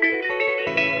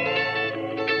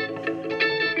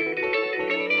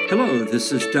Hello,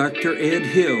 this is Dr. Ed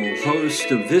Hill, host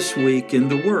of This Week in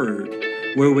the Word,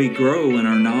 where we grow in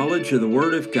our knowledge of the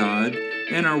Word of God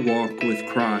and our walk with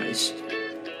Christ.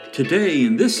 Today,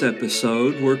 in this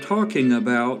episode, we're talking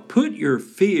about put your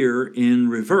fear in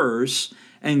reverse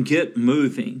and get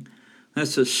moving.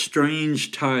 That's a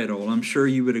strange title. I'm sure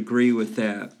you would agree with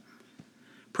that.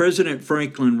 President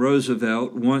Franklin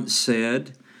Roosevelt once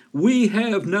said, "We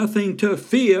have nothing to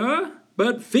fear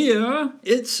but fear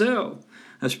itself."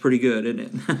 That's pretty good, isn't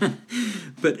it?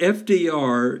 But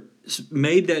FDR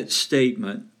made that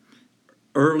statement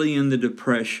early in the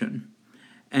Depression.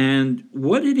 And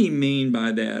what did he mean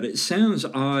by that? It sounds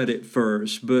odd at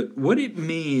first, but what it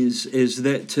means is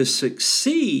that to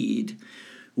succeed,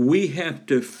 we have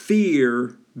to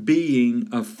fear being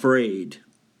afraid.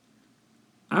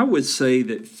 I would say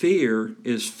that fear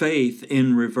is faith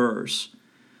in reverse.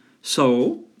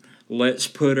 So, let's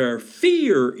put our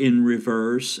fear in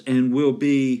reverse and we'll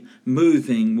be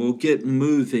moving, we'll get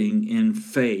moving in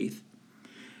faith.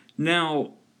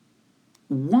 Now,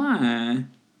 why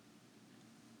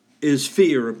is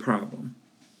fear a problem?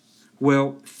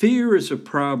 Well, fear is a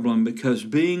problem because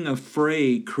being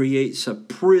afraid creates a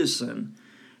prison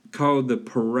called the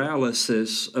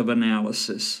paralysis of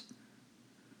analysis.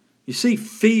 You see,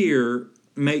 fear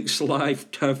makes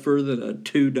life tougher than a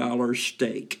 $2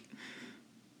 steak.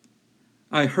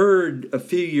 I heard a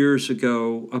few years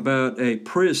ago about a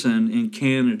prison in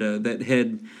Canada that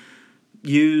had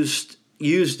used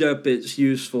up its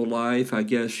useful life, I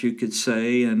guess you could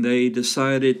say, and they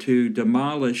decided to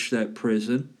demolish that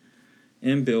prison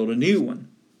and build a new one.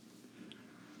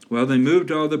 Well, they moved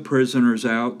all the prisoners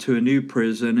out to a new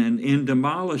prison, and in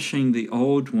demolishing the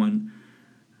old one,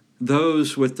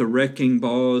 those with the wrecking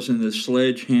balls and the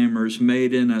sledgehammers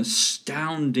made an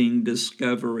astounding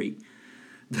discovery.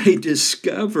 They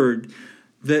discovered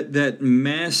that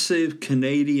massive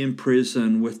Canadian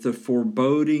prison with the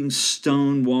foreboding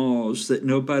stone walls that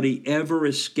nobody ever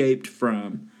escaped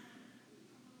from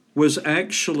was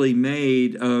actually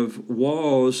made of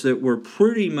walls that were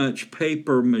pretty much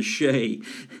paper mache.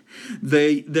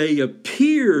 They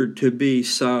appeared to be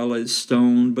solid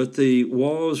stone, but the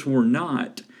walls were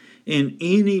not. And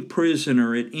any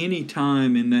prisoner at any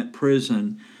time in that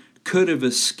prison could have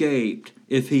escaped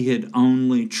if he had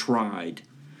only tried.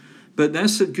 But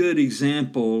that's a good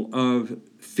example of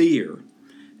fear.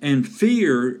 And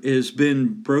fear has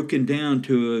been broken down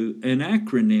to an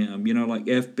acronym, like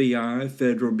FBI,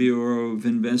 Federal Bureau of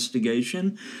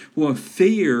Investigation. Well,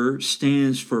 fear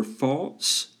stands for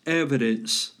false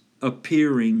evidence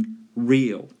appearing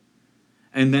real.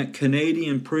 And that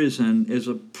Canadian prison is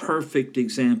a perfect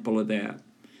example of that.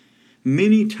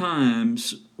 Many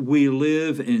times we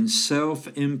live in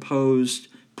self-imposed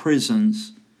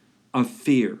prisons of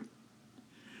fear,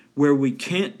 where we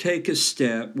can't take a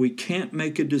step, we can't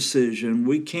make a decision,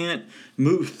 we can't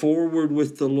move forward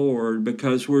with the Lord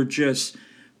because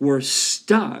we're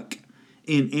stuck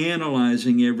in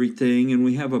analyzing everything, and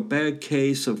we have a bad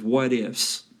case of what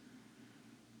ifs.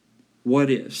 What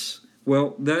ifs?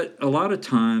 Well, that a lot of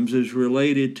times is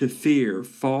related to fear,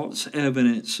 false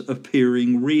evidence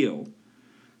appearing real.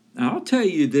 Now, I'll tell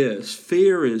you this,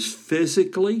 fear is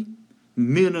physically,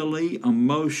 mentally,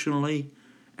 emotionally,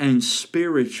 and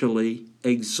spiritually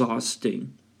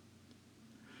exhausting.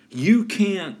 You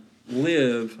can't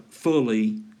live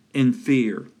fully in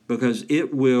fear because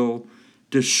it will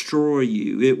destroy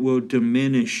you, it will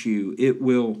diminish you, it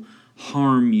will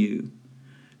harm you.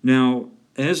 Now,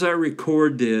 as I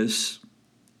record this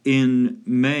in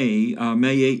May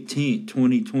 18th,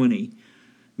 2020,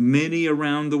 many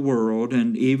around the world,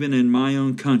 and even in my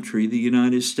own country, the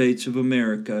United States of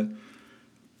America,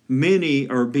 many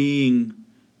are being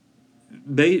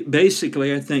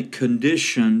basically, I think,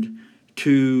 conditioned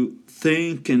to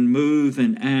think and move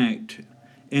and act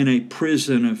in a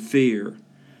prison of fear.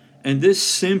 And this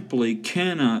simply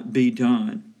cannot be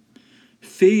done.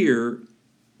 Fear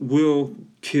will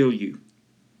kill you.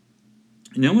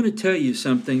 And I want to tell you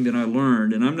something that I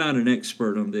learned, and I'm not an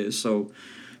expert on this, so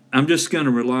I'm just going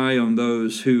to rely on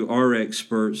those who are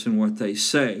experts in what they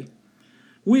say.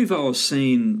 We've all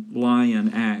seen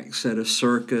lion acts at a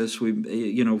circus.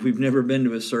 If we've never been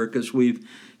to a circus, we've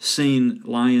seen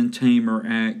lion tamer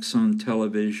acts on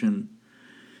television.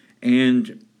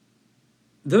 And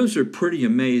those are pretty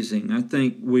amazing. I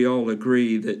think we all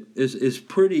agree that it's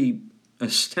pretty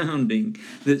astounding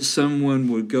that someone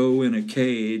would go in a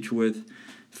cage with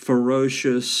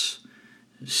ferocious,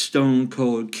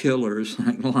 stone-cold killers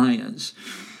like lions.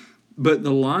 But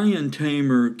the lion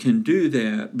tamer can do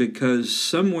that because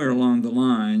somewhere along the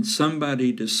line,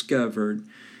 somebody discovered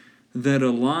that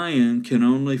a lion can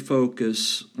only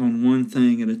focus on one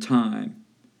thing at a time.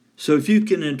 So if you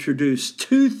can introduce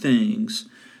two things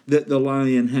that the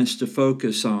lion has to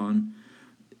focus on,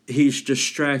 he's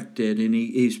distracted and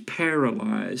he's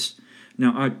paralyzed.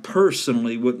 Now, I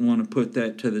personally wouldn't want to put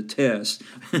that to the test,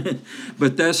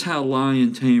 but that's how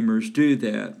lion tamers do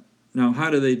that. Now, how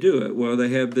do they do it? Well, they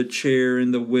have the chair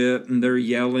and the whip, and they're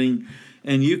yelling,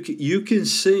 and you can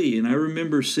see, and I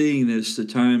remember seeing this the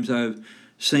times I've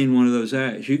seen one of those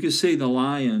acts. You can see the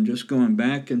lion just going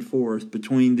back and forth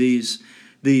between these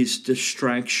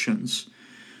distractions.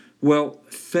 Well,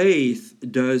 faith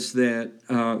does that,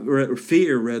 or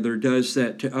fear rather, does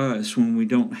that to us when we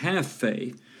don't have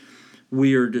faith.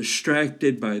 We are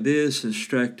distracted by this,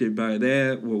 distracted by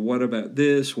that. Well, what about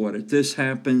this? What if this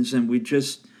happens? And we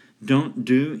just don't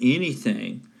do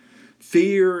anything.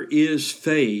 Fear is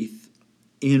faith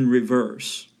in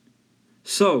reverse.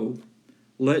 So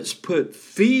let's put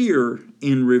fear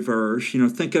in reverse.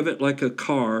 Think of it like a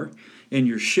car and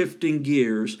you're shifting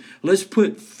gears. Let's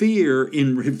put fear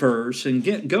in reverse and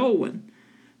get going,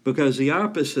 because the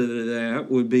opposite of that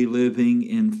would be living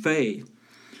in faith.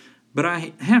 But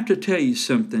I have to tell you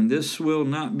something. This will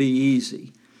not be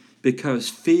easy, because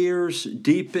fear's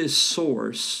deepest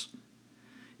source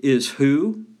is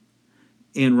who?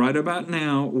 And right about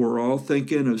now, we're all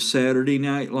thinking of Saturday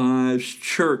Night Live's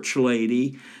church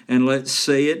lady, and let's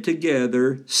say it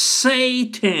together,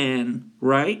 Satan,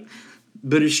 right?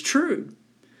 But it's true.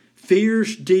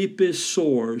 Fear's deepest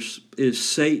source is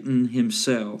Satan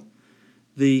himself,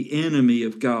 the enemy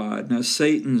of God. Now,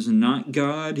 Satan's not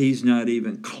God. He's not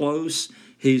even close.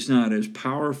 He's not as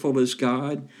powerful as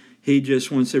God. He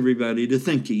just wants everybody to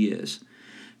think he is.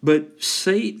 But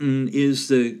Satan is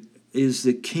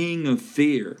the king of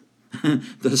fear,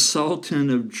 the sultan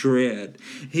of dread.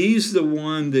 He's the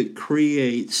one that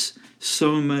creates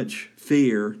so much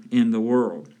fear in the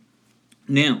world.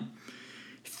 Now,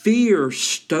 fear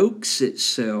stokes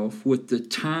itself with the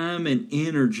time and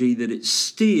energy that it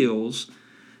steals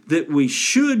that we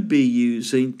should be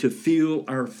using to fuel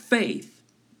our faith.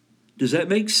 Does that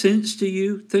make sense to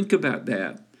you? Think about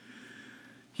that.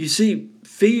 You see,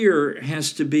 fear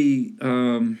has to be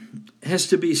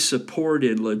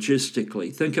supported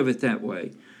logistically. Think of it that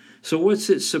way. So what's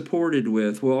it supported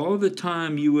with? Well, all the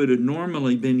time you would have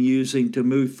normally been using to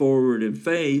move forward in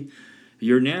faith,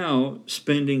 you're now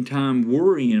spending time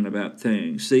worrying about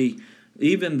things.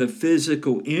 Even the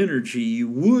physical energy you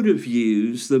would have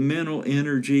used, the mental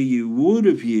energy you would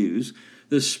have used,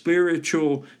 the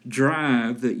spiritual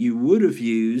drive that you would have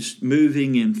used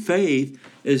moving in faith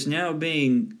is now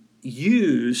being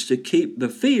used to keep the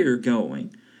fear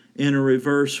going in a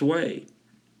reverse way.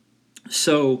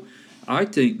 So I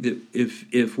think that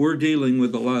if we're dealing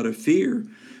with a lot of fear,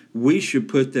 we should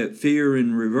put that fear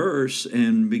in reverse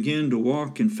and begin to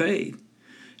walk in faith.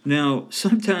 Now,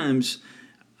 sometimes,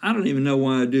 I don't even know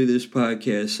why I do this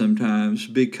podcast sometimes,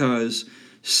 because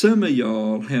some of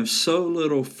y'all have so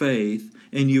little faith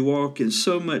and you walk in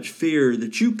so much fear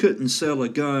that you couldn't sell a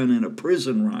gun in a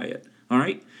prison riot, all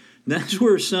right? That's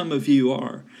where some of you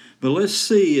are. But let's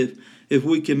see if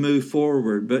we can move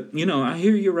forward. But, I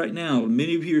hear you right now.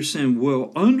 Many of you are saying,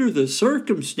 well, under the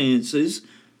circumstances,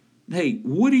 hey,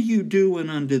 what are you doing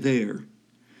under there?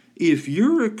 If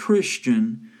you're a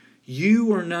Christian,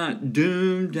 you are not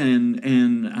doomed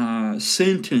and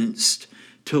sentenced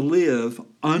to live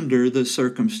under the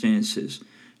circumstances.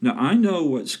 Now, I know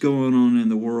what's going on in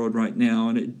the world right now,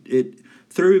 and it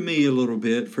threw me a little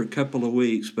bit for a couple of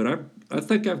weeks, but I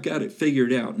think I've got it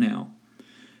figured out now.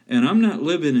 And I'm not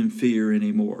living in fear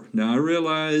anymore. Now, I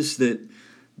realize that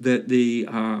the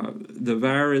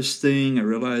virus thing, I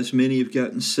realize many have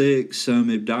gotten sick, some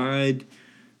have died,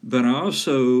 but I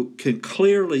also can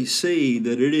clearly see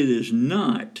that it is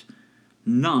not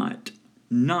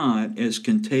as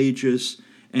contagious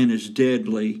and as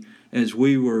deadly as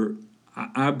we were,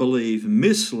 I believe,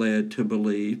 misled to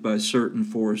believe by certain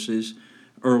forces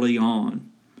early on.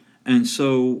 And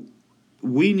so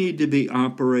we need to be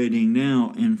operating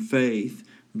now in faith.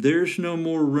 There's no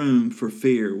more room for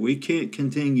fear. We can't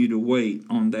continue to wait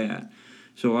on that.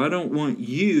 So I don't want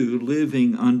you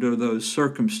living under those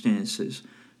circumstances.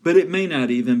 But it may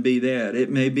not even be that. It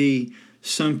may be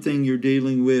something you're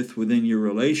dealing with within your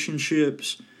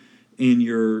relationships, in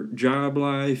your job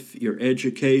life, your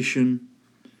education,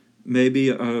 maybe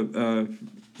a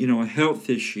health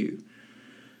issue.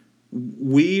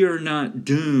 We are not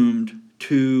doomed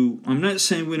to, I'm not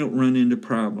saying we don't run into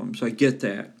problems. I get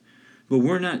that. But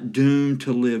we're not doomed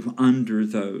to live under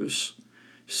those.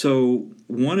 So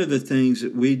one of the things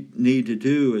that we need to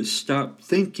do is stop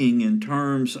thinking in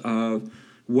terms of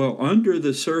Well, under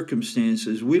the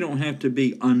circumstances, we don't have to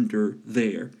be under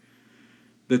there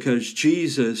because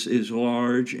Jesus is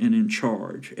large and in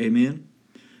charge. Amen?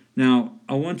 Now,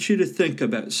 I want you to think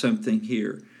about something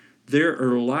here. There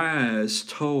are lies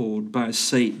told by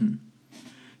Satan.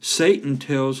 Satan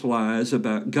tells lies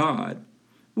about God.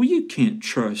 Well, you can't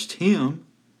trust him.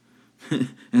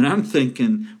 And I'm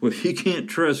thinking, well, if you can't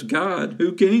trust God,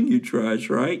 who can you trust,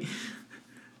 right?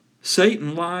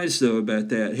 Satan lies, though, about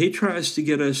that. He tries to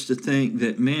get us to think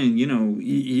that, man,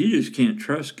 you just can't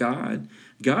trust God.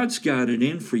 God's got it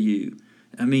in for you.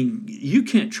 I mean, you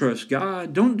can't trust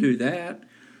God. Don't do that.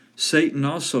 Satan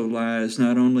also lies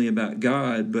not only about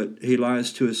God, but he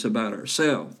lies to us about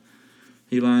ourselves.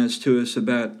 He lies to us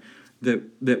about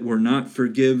that we're not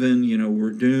forgiven,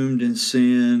 we're doomed in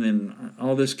sin and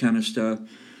all this kind of stuff.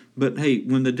 But hey,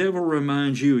 when the devil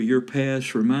reminds you of your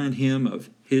past, remind him of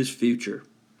his future.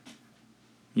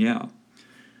 Yeah.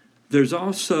 There's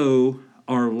also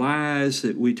our lies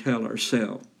that we tell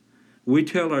ourselves. We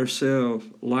tell ourselves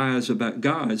lies about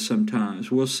God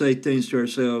sometimes. We'll say things to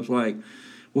ourselves like,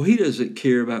 well, he doesn't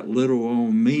care about little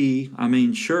old me. I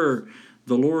mean, sure,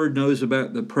 the Lord knows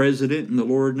about the president, and the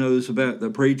Lord knows about the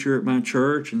preacher at my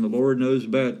church, and the Lord knows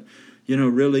about,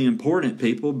 really important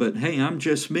people, but hey, I'm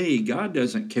just me. God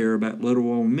doesn't care about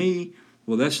little old me.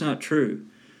 Well, that's not true.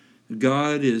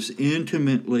 God is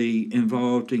intimately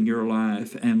involved in your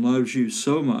life and loves you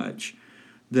so much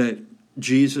that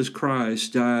Jesus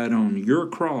Christ died on your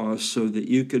cross so that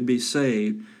you could be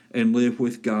saved and live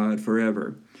with God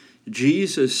forever.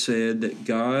 Jesus said that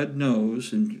God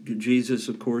knows, and Jesus,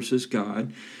 of course, is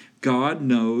God. God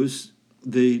knows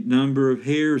the number of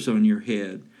hairs on your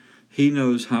head. He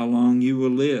knows how long you will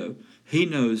live. He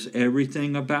knows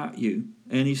everything about you,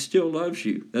 and he still loves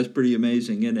you. That's pretty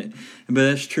amazing, isn't it? But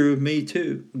that's true of me,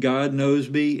 too. God knows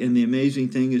me, and the amazing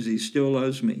thing is he still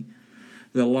loves me.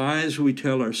 The lies we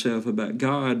tell ourselves about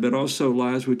God, but also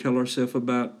lies we tell ourselves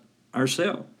about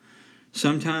ourselves.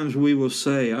 Sometimes we will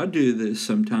say, I do this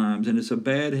sometimes, and it's a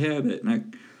bad habit.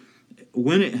 And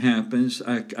when it happens,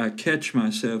 I catch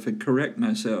myself and correct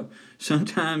myself.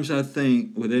 Sometimes I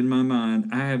think within my mind,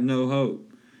 I have no hope,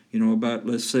 about,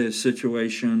 let's say, a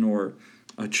situation or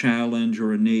a challenge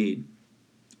or a need.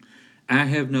 I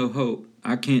have no hope.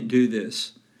 I can't do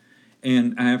this.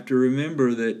 And I have to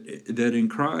remember that in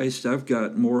Christ, I've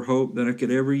got more hope than I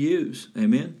could ever use.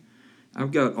 Amen?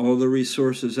 I've got all the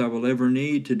resources I will ever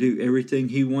need to do everything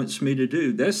he wants me to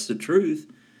do. That's the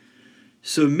truth.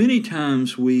 So many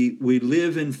times we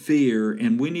live in fear,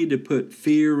 and we need to put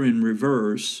fear in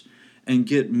reverse and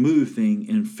get moving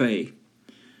in faith.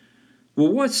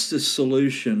 Well, what's the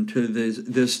solution to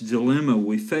this dilemma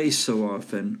we face so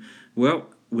often? Well,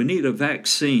 we need a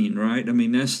vaccine, right? I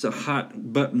mean, that's the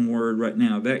hot button word right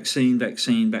now. Vaccine,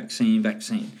 vaccine, vaccine,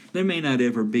 vaccine. There may not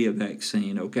ever be a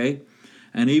vaccine, okay?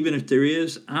 And even if there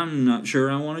is, I'm not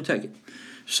sure I want to take it.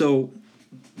 So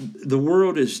the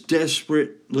world is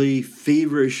desperately,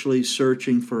 feverishly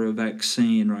searching for a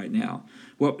vaccine right now.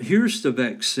 Well, here's the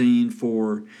vaccine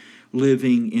for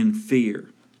living in fear.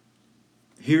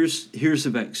 Here's the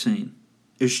vaccine.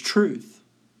 It's truth.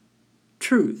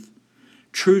 Truth.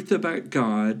 Truth about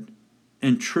God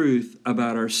and truth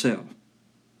about ourselves.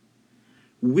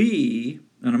 And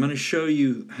I'm going to show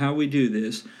you how we do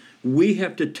this, we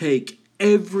have to take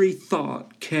every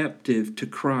thought captive to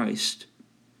Christ.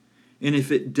 And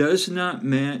if it does not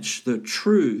match the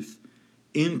truth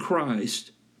in Christ,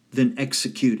 then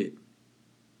execute it.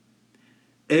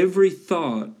 Every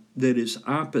thought that is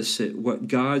opposite what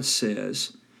God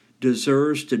says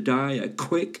deserves to die a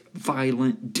quick,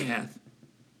 violent death.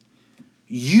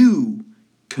 You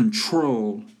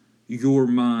control your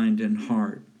mind and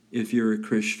heart if you're a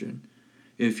Christian.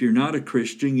 If you're not a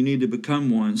Christian, you need to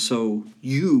become one so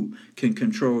you can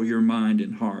control your mind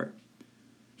and heart.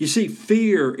 You see,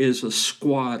 fear is a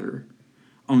squatter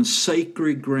on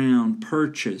sacred ground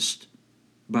purchased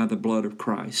by the blood of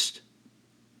Christ.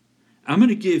 I'm going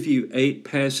to give you 8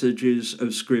 passages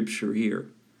of Scripture here,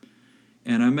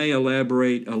 and I may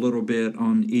elaborate a little bit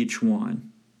on each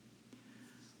one.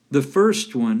 The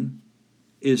first one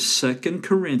is 2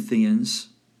 Corinthians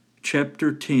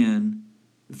chapter 10,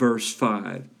 verse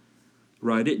 5.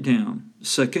 Write it down.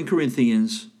 2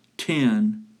 Corinthians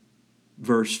 10,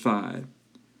 verse 5.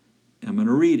 I'm going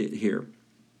to read it here.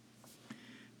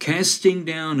 Casting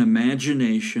down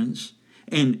imaginations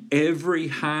and every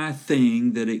high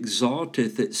thing that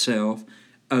exalteth itself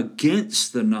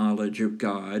against the knowledge of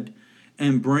God,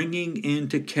 and bringing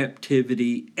into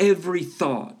captivity every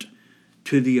thought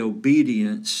to the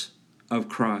obedience of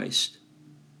Christ.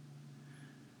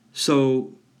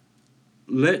 So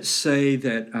let's say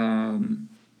that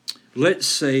Let's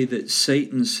say that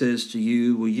Satan says to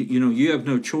you, well, you have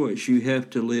no choice. You have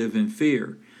to live in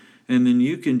fear. And then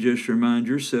you can just remind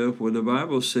yourself what the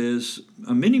Bible says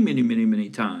many, many, many, many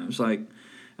times. Like,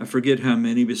 I forget how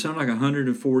many, but it sounds like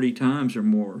 140 times or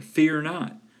more. Fear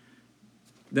not.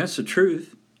 That's the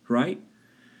truth, right?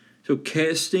 So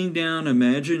casting down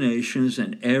imaginations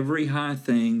and every high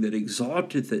thing that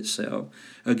exalteth itself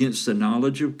against the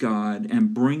knowledge of God,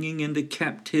 and bringing into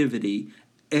captivity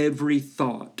every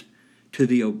thought to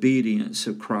the obedience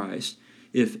of Christ.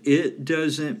 If it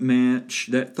doesn't match,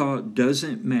 that thought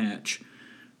doesn't match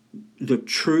the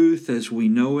truth as we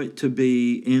know it to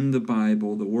be in the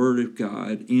Bible, the Word of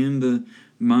God, in the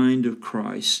mind of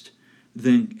Christ,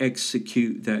 then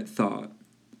execute that thought.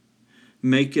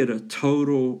 Make it a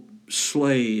total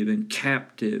slave and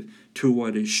captive to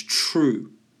what is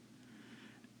true.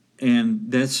 And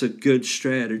that's a good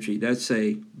strategy. That's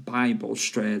a Bible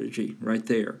strategy right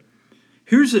there.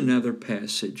 Here's another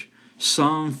passage,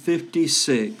 Psalm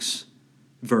 56,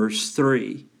 verse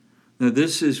 3. Now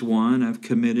this is one I've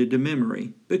committed to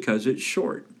memory because it's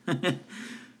short.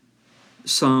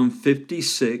 Psalm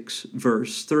 56,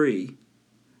 verse 3.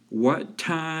 What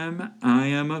time I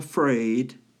am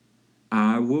afraid,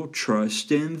 I will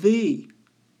trust in thee.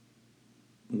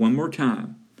 One more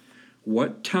time.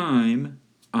 What time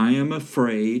I am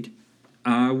afraid,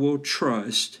 I will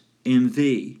trust in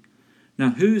thee.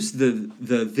 Now, who's the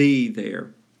thee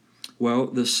there? Well,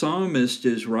 the psalmist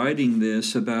is writing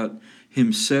this about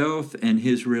himself and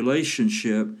his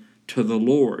relationship to the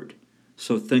Lord.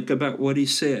 So think about what he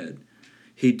said.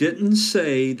 He didn't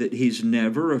say that he's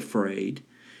never afraid.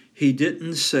 He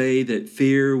didn't say that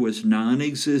fear was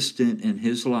non-existent in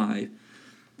his life.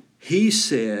 He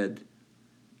said,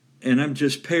 and I'm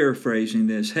just paraphrasing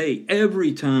this, hey,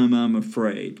 every time I'm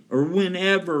afraid, or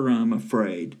whenever I'm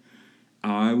afraid,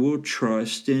 I will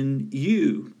trust in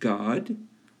you, God.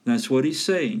 That's what he's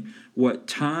saying. What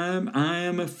time I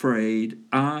am afraid,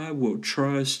 I will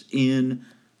trust in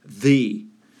thee.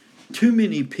 Too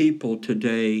many people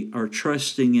today are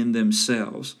trusting in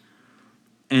themselves,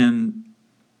 and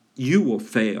you will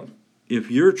fail. If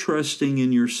you're trusting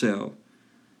in yourself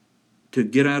to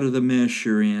get out of the mess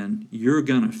you're in, you're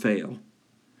going to fail.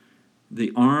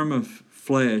 The arm of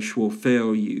flesh will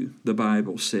fail you, the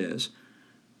Bible says.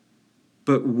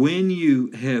 But when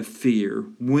you have fear,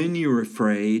 when you're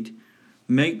afraid,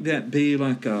 make that be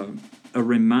like a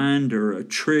reminder, a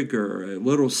trigger, a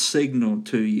little signal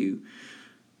to you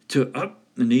to I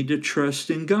need to trust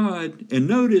in God. And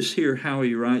notice here how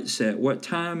he writes that. What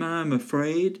time I'm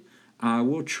afraid, I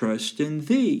will trust in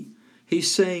thee.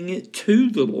 He's saying it to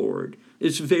the Lord.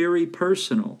 It's very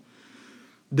personal.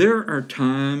 There are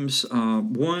times,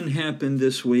 one happened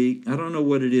this week. I don't know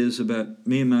what it is about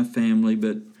me and my family,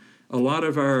 but a lot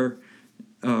of our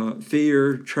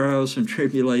fear, trials, and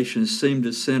tribulations seem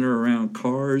to center around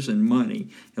cars and money.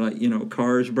 Like,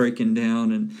 cars breaking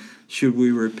down, and should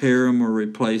we repair them or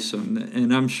replace them?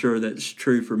 And I'm sure that's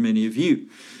true for many of you.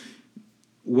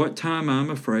 What time I'm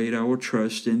afraid, I will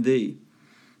trust in thee.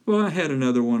 Well, I had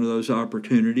another one of those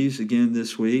opportunities again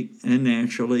this week, and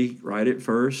naturally, right at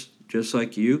first, just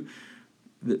like you,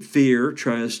 that fear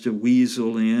tries to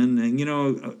weasel in.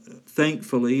 And,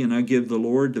 thankfully, and I give the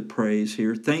Lord the praise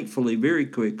here, thankfully, very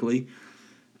quickly,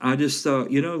 I just thought,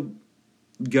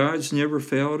 God's never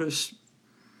failed us.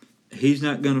 He's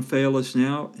not going to fail us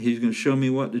now. He's going to show me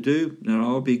what to do, and it'll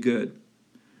all be good.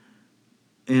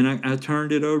 And I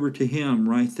turned it over to him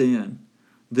right then.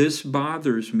 This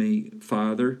bothers me,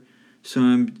 Father, so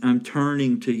I'm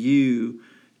turning to you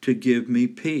to give me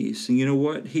peace. And you know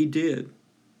what? He did.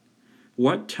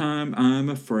 What time I'm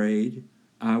afraid,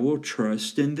 I will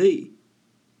trust in thee.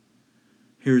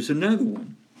 Here's another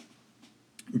one.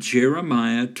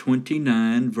 Jeremiah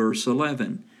 29, verse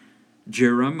 11.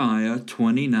 Jeremiah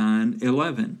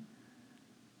 29:11.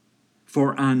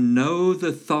 For I know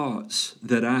the thoughts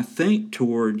that I think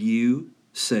toward you,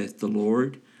 saith the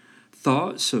Lord,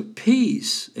 thoughts of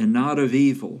peace and not of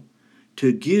evil,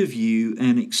 to give you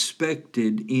an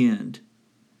expected end.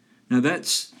 Now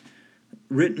that's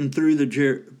written through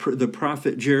the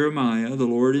prophet Jeremiah. The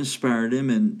Lord inspired him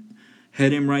and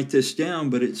had him write this down,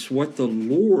 but it's what the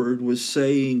Lord was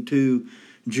saying to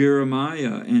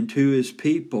Jeremiah and to his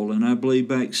people, and I believe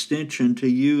by extension to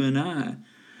you and I.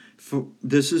 For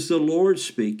this is the Lord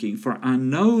speaking. For I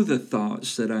know the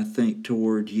thoughts that I think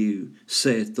toward you,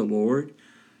 saith the Lord.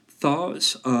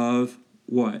 Thoughts of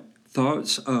what?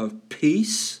 Thoughts of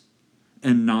peace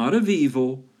and not of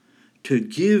evil, to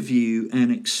give you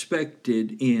an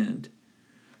expected end.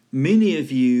 Many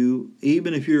of you,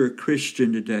 even if you're a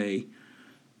Christian today,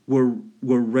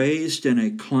 were raised in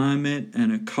a climate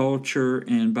and a culture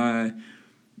and by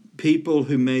people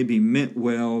who maybe meant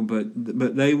well,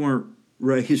 but they weren't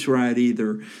raised right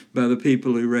either by the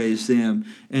people who raised them.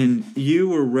 And you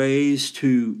were raised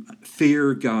to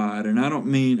fear God. And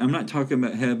I'm not talking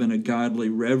about having a godly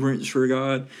reverence for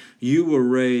God. You were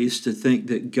raised to think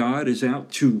that God is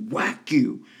out to whack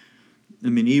you. I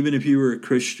mean, even if you were a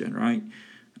Christian, right?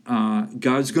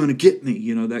 God's going to get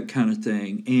me, that kind of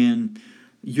thing. And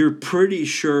you're pretty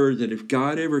sure that if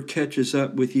God ever catches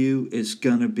up with you, it's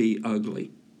going to be ugly.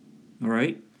 All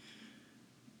right?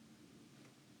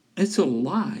 It's a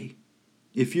lie.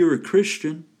 If you're a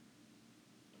Christian,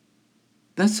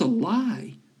 that's a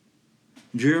lie.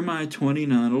 Jeremiah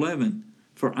 29:11.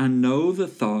 For I know the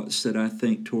thoughts that I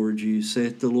think towards you,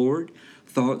 saith the Lord,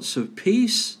 thoughts of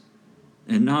peace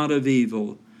and not of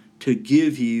evil, to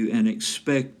give you an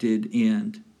expected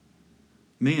end.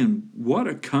 Man, what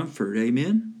a comfort,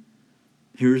 amen?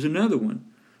 Here's another one.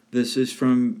 This is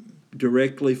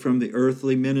directly from the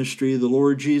earthly ministry of the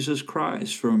Lord Jesus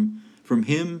Christ, from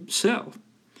himself.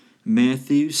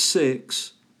 Matthew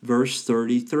 6, verse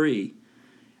 33.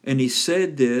 And he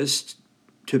said this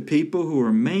to people who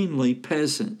are mainly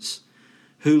peasants,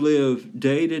 who live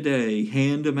day to day,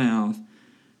 hand to mouth,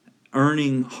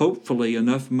 earning hopefully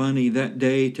enough money that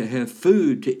day to have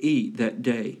food to eat that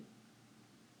day.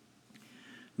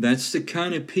 That's the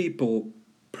kind of people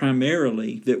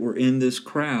primarily that were in this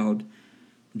crowd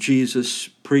Jesus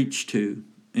preached to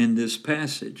in this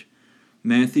passage.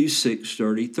 Matthew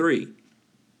 6:33.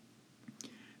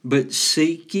 But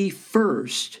seek ye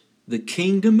first the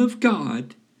kingdom of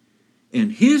God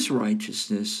and his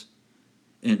righteousness,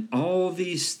 and all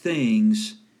these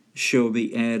things shall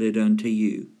be added unto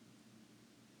you.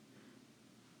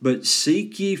 But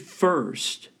seek ye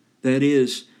first, that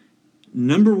is,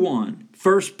 number one,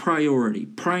 first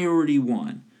priority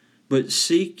one. But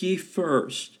seek ye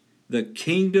first the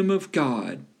kingdom of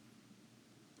God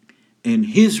and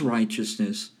his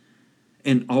righteousness,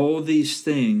 and all these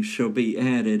things shall be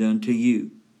added unto you.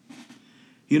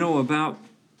 About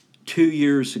 2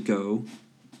 years ago,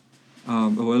 a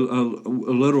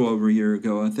little over a year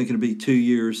ago, I think it'll be 2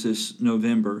 years this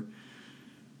November,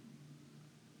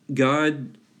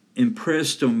 God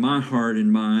impressed on my heart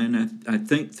and mind, I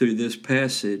think through this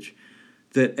passage,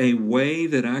 that a way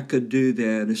that I could do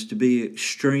that is to be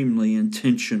extremely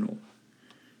intentional.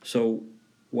 So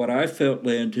what I felt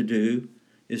led to do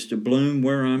is to bloom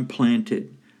where I'm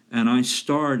planted. And I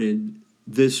started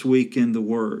This Week in the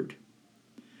Word,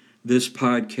 this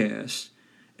podcast.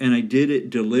 And I did it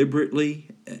deliberately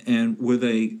and with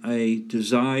a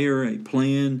desire, a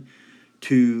plan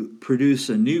to produce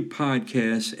a new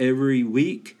podcast every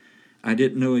week. I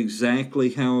didn't know exactly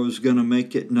how I was going to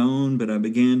make it known, but I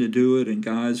began to do it, and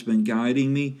God's been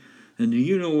guiding me. And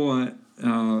you know what?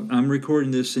 I'm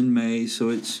recording this in May, so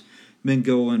it's been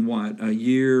going, a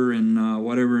year and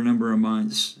whatever number of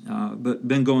months, but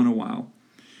been going a while.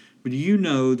 But do you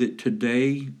know that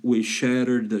today we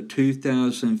shattered the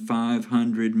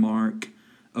 2,500 mark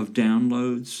of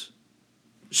downloads?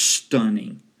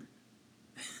 Stunning.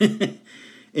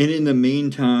 And in the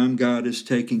meantime, God is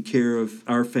taking care of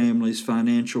our family's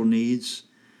financial needs.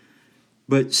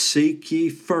 But seek ye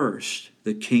first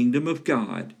the kingdom of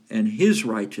God and his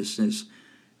righteousness,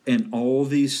 and all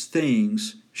these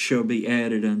things shall be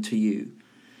added unto you.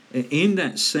 And in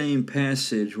that same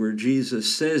passage where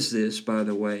Jesus says this, by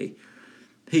the way,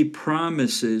 he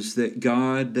promises that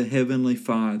God, the Heavenly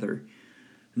Father,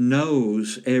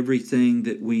 knows everything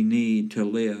that we need to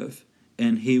live,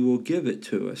 and he will give it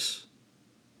to us.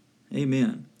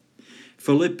 Amen.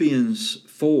 Philippians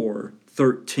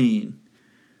 4:13.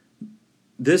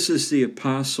 This is the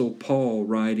Apostle Paul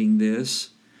writing this.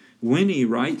 When he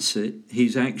writes it,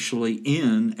 he's actually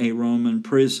in a Roman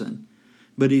prison,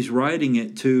 but he's writing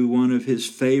it to one of his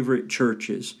favorite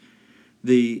churches,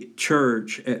 the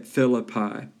church at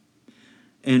Philippi.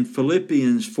 And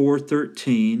Philippians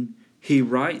 4:13, he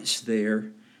writes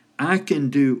there, I can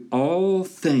do all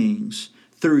things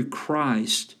through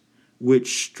Christ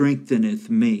which strengtheneth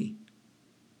me.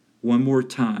 One more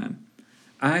time.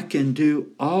 I can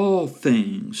do all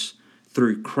things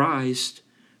through Christ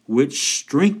which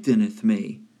strengtheneth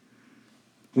me.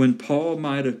 When Paul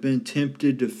might have been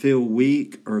tempted to feel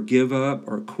weak or give up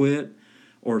or quit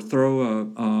or throw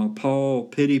a Paul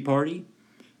pity party,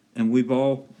 and we've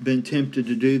all been tempted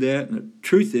to do that, and the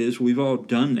truth is we've all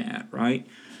done that, right?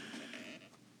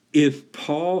 If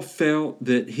Paul felt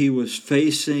that he was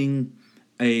facing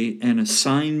an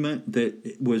assignment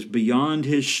that was beyond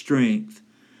his strength,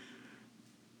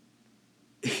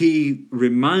 he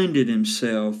reminded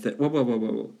himself that,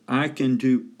 whoa, I can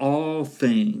do all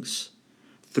things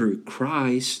through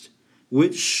Christ,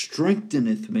 which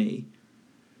strengtheneth me.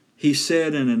 He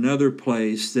said in another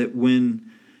place that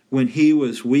when he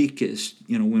was weakest,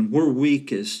 when we're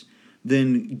weakest,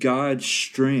 then God's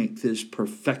strength is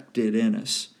perfected in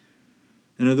us.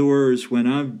 In other words, when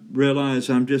I realize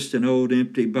I'm just an old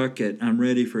empty bucket, I'm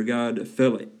ready for God to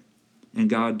fill it. And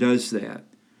God does that.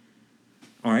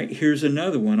 All right, here's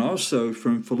another one also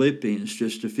from Philippians,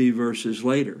 just a few verses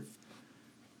later.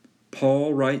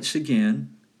 Paul writes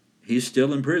again, he's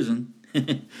still in prison.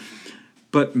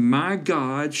 But my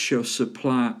God shall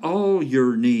supply all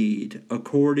your need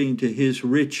according to his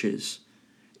riches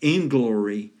in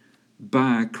glory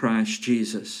by Christ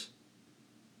Jesus.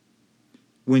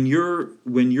 When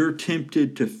you're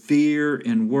tempted to fear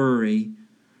and worry,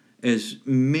 as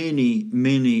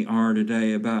many are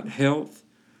today, about health,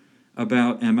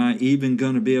 about am I even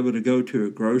going to be able to go to a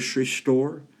grocery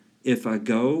store? If I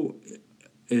go,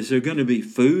 is there going to be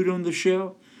food on the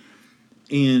shelf?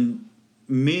 And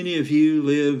many of you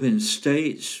live in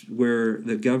states where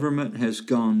the government has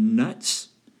gone nuts,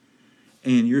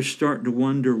 and you're starting to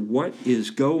wonder what is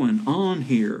going on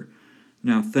here.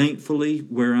 Now, thankfully,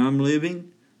 where I'm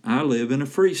living, I live in a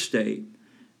free state,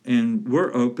 and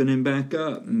we're opening back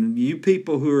up. And you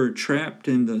people who are trapped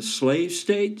in the slave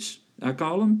states, I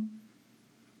call them,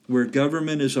 where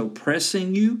government is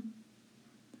oppressing you,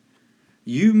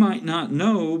 you might not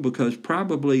know, because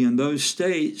probably in those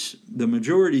states, the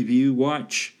majority of you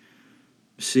watch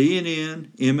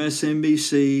CNN,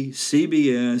 MSNBC,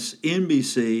 CBS,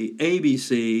 NBC,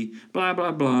 ABC, blah,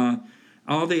 blah, blah,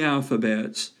 all the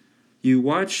alphabets. You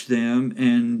watch them,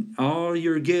 and all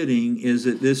you're getting is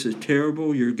that this is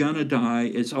terrible, you're going to die,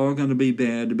 it's all going to be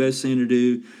bad. The best thing to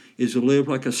do is to live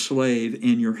like a slave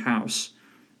in your house.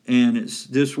 And it's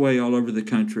this way all over the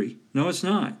country. No, it's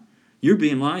not. You're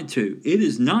being lied to. It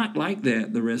is not like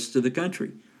that the rest of the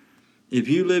country. If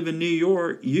you live in New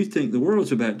York, you think the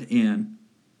world's about to end.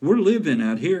 We're living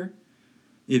out here.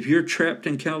 If you're trapped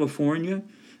in California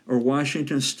or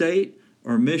Washington State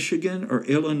or Michigan or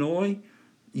Illinois,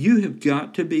 you have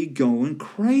got to be going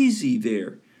crazy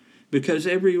there, because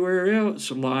everywhere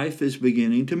else life is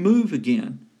beginning to move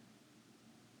again.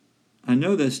 I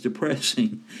know that's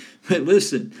depressing, but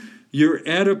listen, you're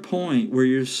at a point where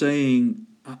you're saying,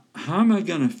 how am I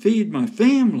going to feed my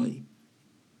family?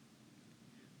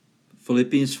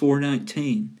 Philippians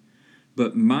 4:19,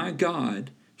 but my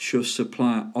God shall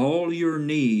supply all your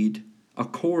need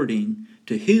according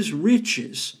to his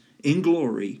riches in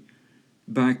glory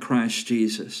by Christ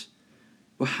Jesus.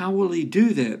 Well, how will he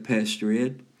do that, Pastor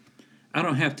Ed? I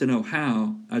don't have to know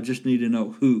how, I just need to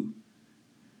know who.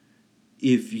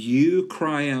 If you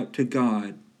cry out to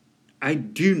God, I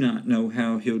do not know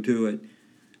how he'll do it.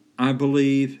 I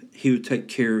believe he will take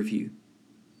care of you.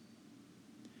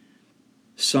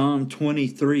 Psalm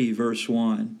 23, verse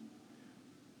 1.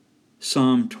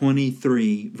 Psalm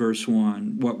 23, verse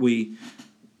 1, what we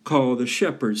call the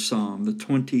Shepherd's Psalm, the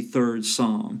 23rd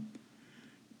Psalm.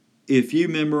 If you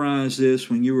memorize this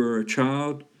when you were a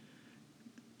child,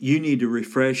 you need to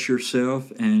refresh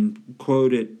yourself and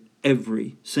quote it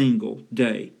every single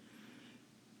day.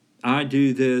 I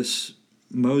do this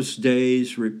most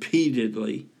days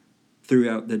repeatedly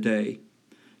throughout the day.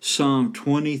 Psalm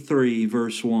 23,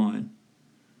 verse 1.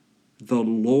 The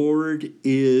Lord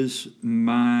is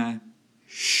my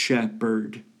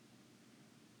shepherd.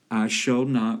 I shall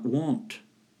not want.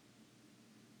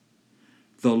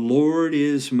 The Lord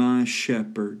is my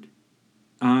shepherd.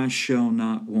 I shall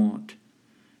not want.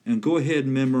 And go ahead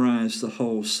and memorize the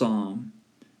whole psalm,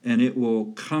 and it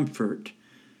will comfort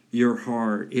your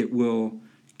heart. It will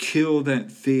kill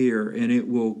that fear, and it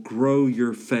will grow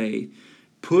your faith.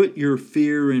 Put your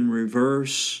fear in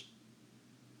reverse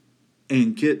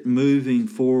and get moving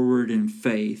forward in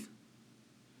faith.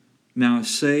 Now, I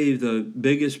save the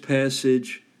biggest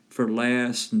passage for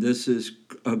last, and this is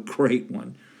a great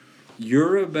one.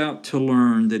 You're about to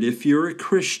learn that if you're a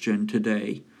Christian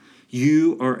today,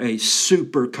 you are a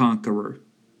super conqueror.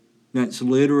 That's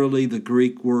literally the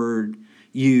Greek word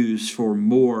used for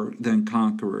more than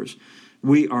conquerors.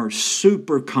 We are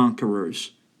super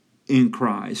conquerors in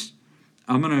Christ.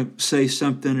 I'm going to say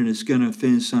something and it's going to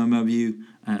offend some of you,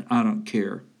 and I don't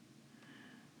care.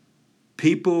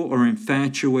 People are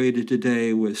infatuated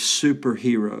today with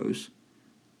superheroes.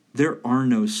 There are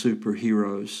no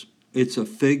superheroes. It's a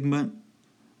figment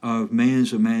of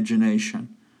man's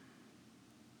imagination.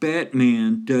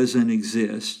 Batman doesn't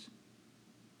exist.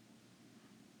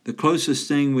 The closest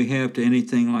thing we have to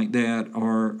anything like that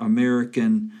are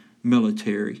American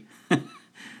military.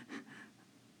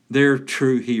 They're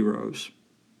true heroes.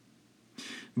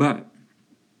 But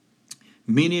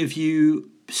many of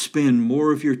you spend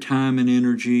more of your time and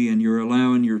energy, and you're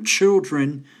allowing your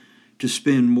children to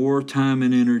spend more time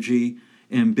and energy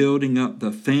in building up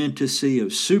the fantasy of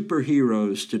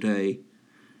superheroes today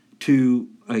to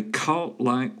a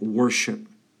cult-like worship.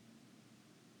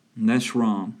 And that's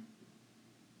wrong.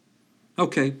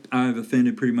 Okay, I've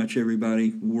offended pretty much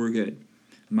everybody. We're good.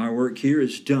 My work here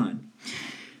is done.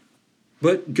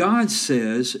 But God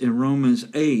says in Romans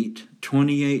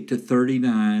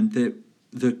 8:28-39 that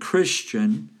the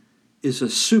Christian is a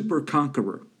super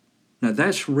conqueror. Now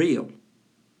that's real.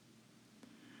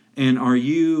 And are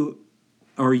you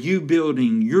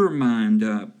building your mind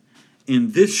up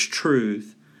in this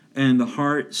truth and the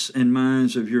hearts and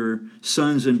minds of your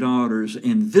sons and daughters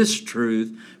in this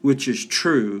truth, which is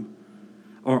true?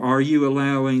 Or are you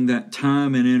allowing that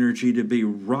time and energy to be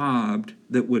robbed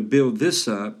that would build this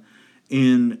up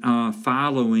in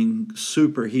following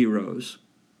superheroes?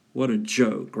 What a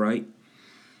joke, right?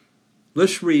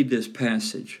 Let's read this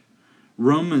passage.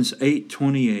 Romans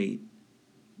 8:28,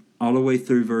 all the way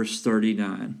through verse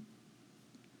 39.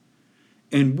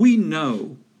 And we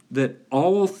know that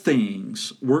all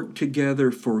things work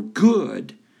together for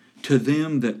good to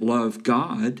them that love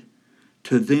God,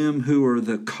 to them who are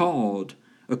the called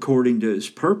according to his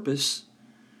purpose.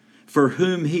 For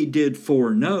whom he did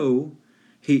foreknow,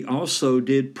 he also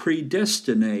did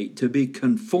predestinate to be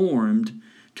conformed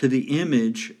to the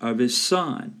image of his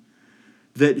Son,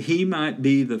 that he might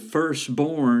be the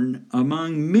firstborn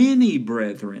among many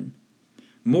brethren.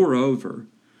 Moreover,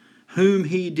 whom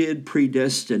he did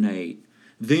predestinate,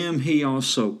 them he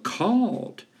also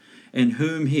called, and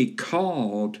whom he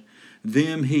called,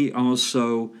 them he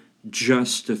also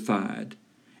justified,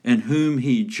 and whom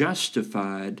he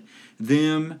justified,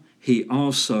 them he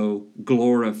also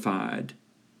glorified.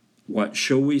 What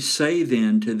shall we say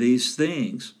then to these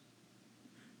things?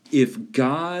 If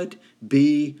God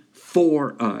be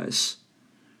for us,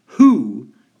 who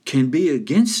can be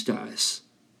against us?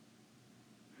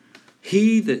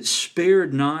 He that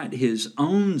spared not his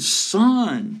own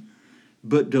Son,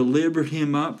 but delivered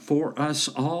him up for us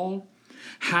all,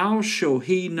 how shall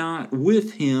he not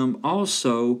with him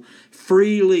also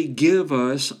freely give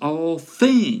us all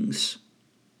things?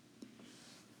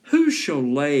 Who shall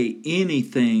lay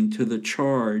anything to the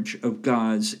charge of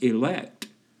God's elect?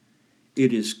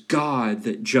 It is God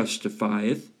that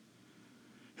justifieth.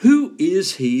 Who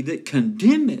is he that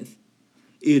condemneth?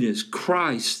 It is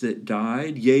Christ that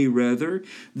died, yea, rather,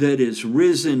 that is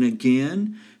risen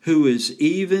again, who is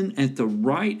even at the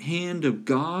right hand of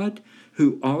God,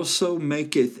 who also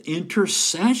maketh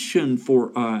intercession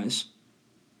for us.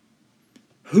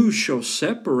 Who shall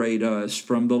separate us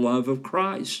from the love of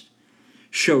Christ?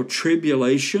 Shall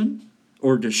tribulation,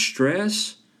 or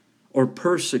distress, or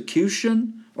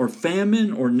persecution, or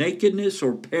famine, or nakedness,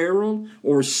 or peril,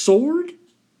 or sword?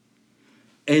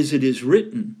 As it is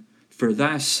written, for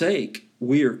thy sake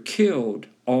we are killed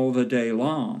all the day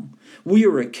long. We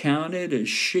are accounted as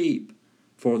sheep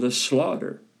for the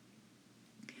slaughter.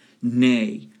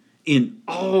 Nay, in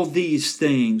all these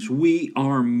things we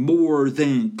are more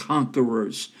than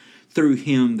conquerors through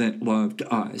him that loved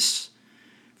us.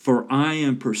 For I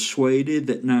am persuaded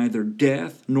that neither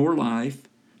death nor life,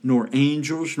 nor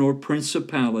angels nor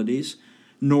principalities,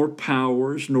 nor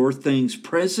powers, nor things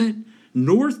present,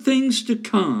 nor things to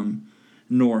come,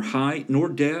 nor height, nor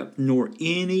depth, nor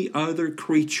any other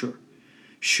creature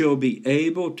shall be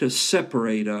able to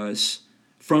separate us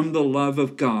from the love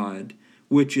of God,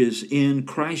 which is in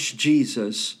Christ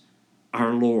Jesus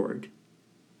our Lord.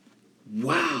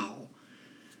 Wow!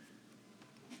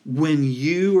 When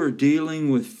you are dealing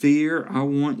with fear, I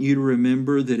want you to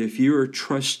remember that if you are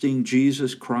trusting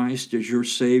Jesus Christ as your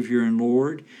Savior and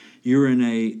Lord, you're in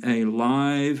a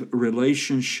live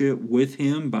relationship with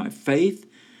him by faith.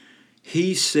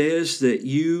 He says that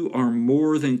you are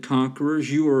more than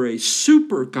conquerors. You are a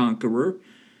super conqueror,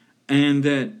 and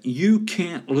that you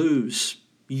can't lose.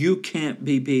 You can't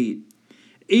be beat.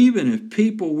 Even if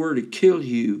people were to kill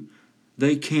you,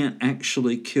 they can't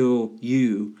actually kill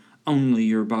you, only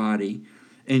your body.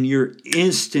 And you're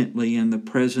instantly in the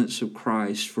presence of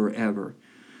Christ forever.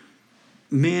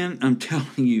 Man, I'm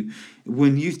telling you,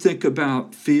 when you think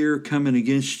about fear coming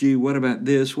against you, what about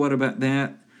this, what about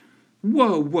that?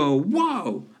 Whoa, whoa,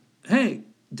 whoa. Hey,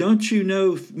 don't you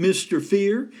know, Mr.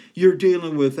 Fear, you're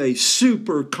dealing with a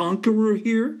super conqueror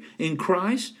here in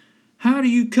Christ? How do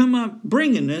you come up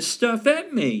bringing this stuff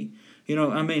at me?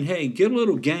 Hey, get a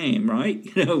little game, right?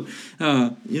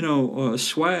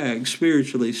 Swag,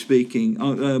 spiritually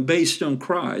speaking, based on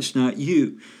Christ, not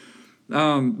you.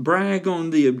 Brag on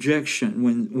the objection.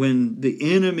 When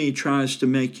the enemy tries to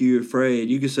make you afraid,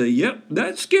 you can say, yep,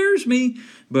 that scares me,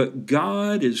 but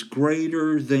God is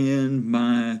greater than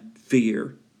my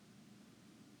fear.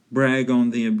 Brag on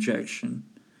the objection.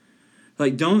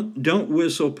 Like, don't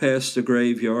whistle past the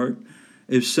graveyard.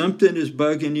 If something is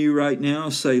bugging you right now,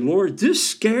 say, Lord, this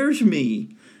scares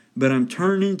me, but I'm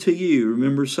turning to you.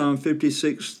 Remember Psalm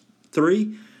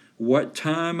 56:3? What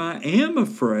time I am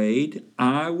afraid,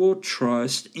 I will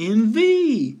trust in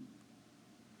thee.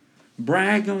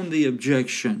 Brag on the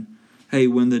objection. Hey,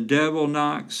 when the devil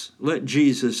knocks, let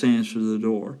Jesus answer the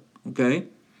door, okay?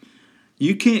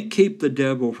 You can't keep the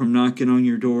devil from knocking on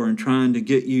your door and trying to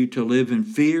get you to live in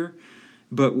fear.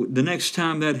 But the next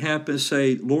time that happens,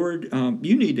 say, Lord,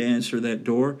 you need to answer that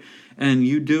door. And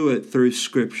you do it through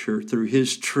Scripture, through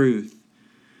His truth.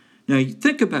 Now, you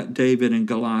think about David and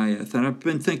Goliath, and I've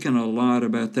been thinking a lot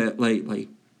about that lately.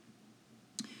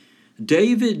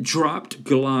 David dropped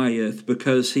Goliath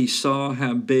because he saw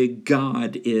how big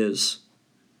God is.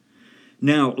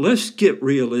 Now, let's get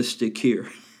realistic here.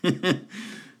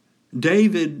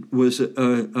 David was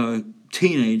a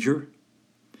teenager,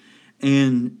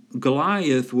 and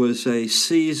Goliath was a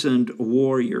seasoned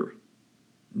warrior.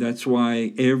 That's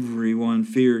why everyone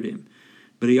feared him.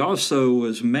 But he also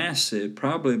was massive,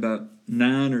 probably about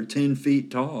 9 or 10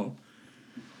 feet tall.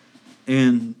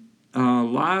 And a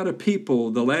lot of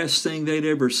people, the last thing they'd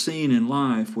ever seen in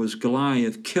life was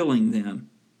Goliath killing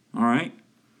them. All right?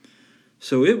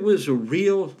 So it was a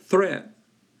real threat.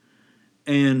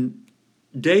 And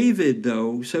David,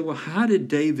 though, said, well, how did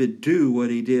David do what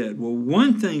he did? Well,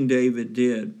 one thing David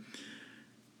did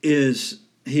is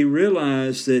he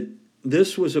realized that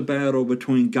this was a battle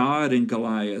between God and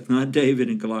Goliath, not David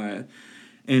and Goliath.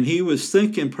 And he was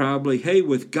thinking probably, hey,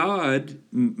 with God,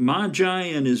 my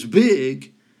giant is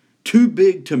big, too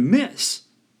big to miss.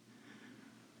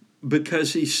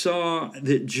 Because he saw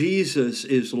that Jesus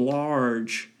is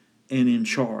large and in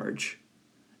charge.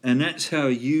 And that's how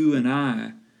you and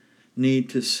I need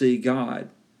to see God.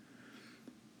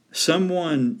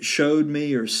 Someone showed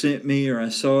me or sent me, or I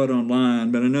saw it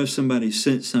online, but I know somebody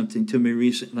sent something to me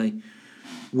recently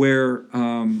where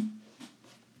a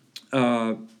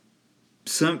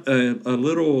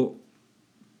little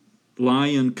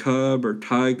lion cub or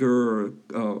tiger or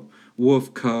a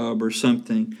wolf cub or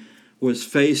something was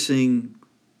facing,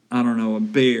 I don't know, a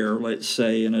bear, let's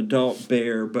say, an adult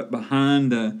bear, but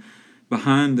behind the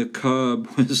cub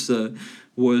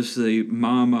was the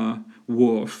mama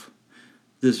wolf,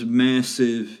 this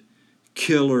massive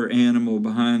killer animal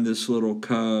behind this little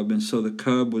cub, and so the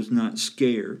cub was not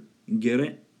scared. You get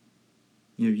it?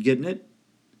 You getting it?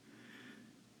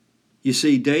 You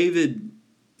see, David,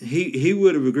 he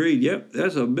would have agreed, yep,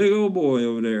 that's a big old boy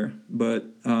over there, but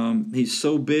he's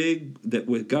so big that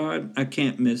with God, I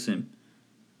can't miss him.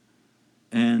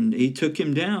 And he took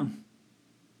him down.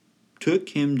 Took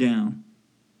him down.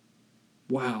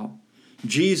 Wow.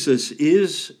 Jesus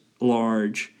is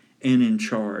large and in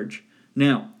charge.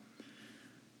 Now,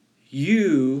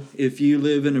 if you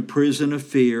live in a prison of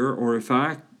fear, or if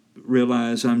I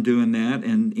realize I'm doing that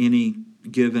in any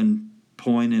given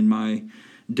point in my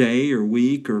day or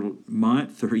week or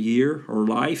month or year or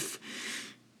life,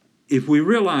 if we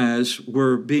realize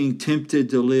we're being tempted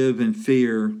to live in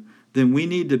fear, then we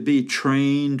need to be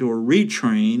trained or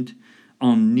retrained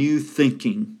on new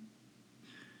thinking.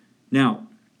 Now,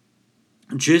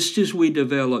 just as we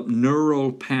develop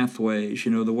neural pathways,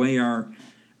 the way our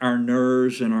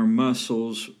nerves and our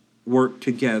muscles work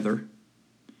together,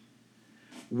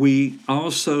 we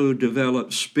also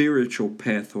develop spiritual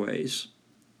pathways.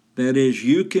 That is,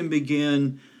 you can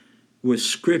begin with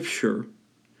Scripture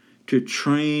to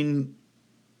train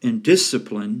and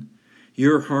discipline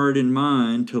your heart and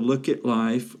mind to look at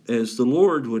life as the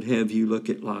Lord would have you look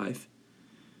at life.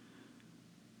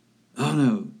 Oh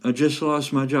no, I just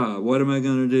lost my job. What am I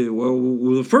going to do?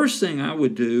 Well, the first thing I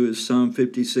would do is Psalm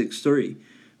 56:3.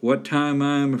 What time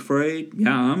I am afraid?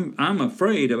 Yeah, I'm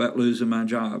afraid about losing my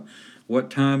job. What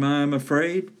time I am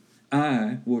afraid?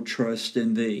 I will trust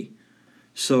in thee.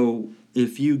 So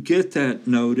if you get that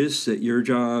notice that your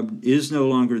job is no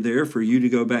longer there for you to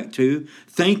go back to,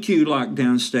 thank you,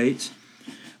 lockdown states,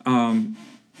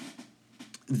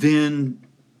 then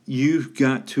you've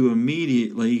got to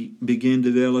immediately begin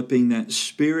developing that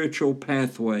spiritual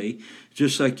pathway,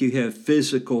 just like you have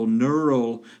physical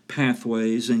neural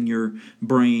pathways in your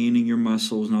brain and your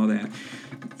muscles and all that.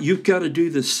 You've got to do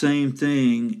the same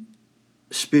thing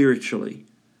spiritually.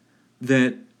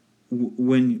 That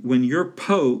when you're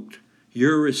poked,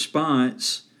 your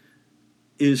response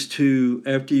is to,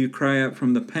 after you cry out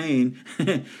from the pain,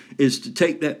 is to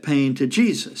take that pain to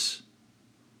Jesus.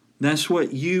 That's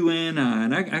what you and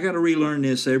I got to relearn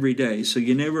this every day, so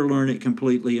you never learn it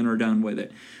completely and are done with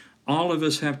it. All of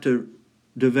us have to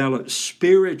develop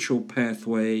spiritual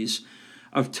pathways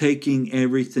of taking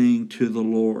everything to the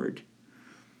Lord.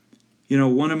 You know,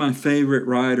 one of my favorite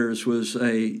writers was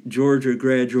a Georgia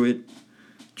graduate,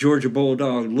 Georgia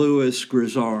Bulldog, Louis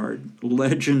Grizzard,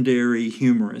 legendary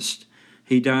humorist.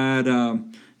 He died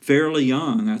fairly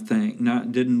young, I think.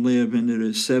 Didn't live into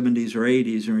his 70s or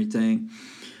 80s or anything.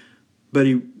 But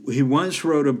he once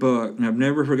wrote a book, and I've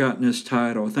never forgotten this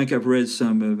title. I think I've read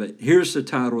some of it. Here's the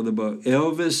title of the book: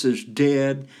 Elvis is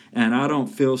Dead, and I Don't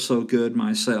Feel So Good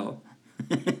Myself.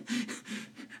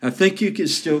 I think you can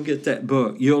still get that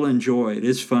book. You'll enjoy it.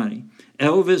 It's funny.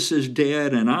 Elvis is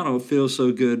dead, and I don't feel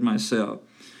so good myself.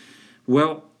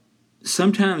 Well,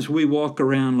 sometimes we walk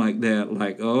around like that,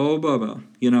 like, oh, Bubba,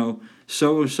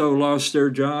 so-and-so lost their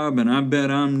job, and I bet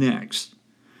I'm next.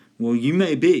 Well, you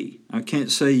may be. I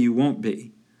can't say you won't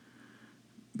be.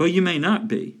 But you may not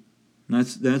be.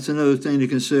 That's another thing to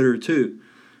consider, too.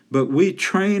 But we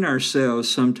train ourselves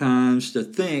sometimes to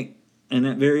think in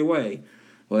that very way.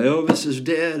 Well, Elvis is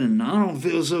dead, and I don't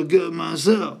feel so good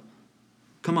myself.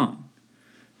 Come on.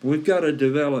 We've got to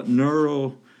develop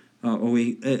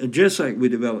just like we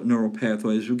develop neural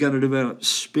pathways, we've got to develop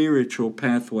spiritual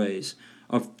pathways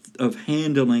of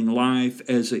handling life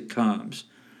as it comes.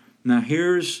 Now,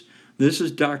 this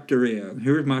is Dr. Ebb.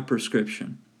 Here's my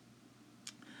prescription.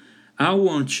 I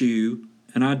want you,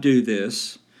 and I do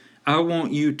this, I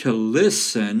want you to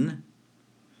listen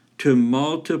to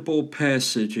multiple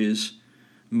passages,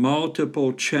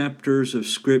 multiple chapters of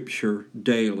Scripture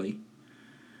daily.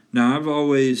 Now, I've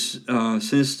always,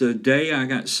 since the day I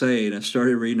got saved, I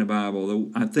started reading the Bible.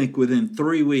 I think within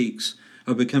 3 weeks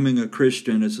of becoming a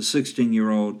Christian as a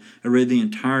 16-year-old, I read the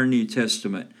entire New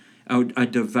Testament. I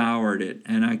devoured it,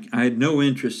 and I had no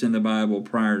interest in the Bible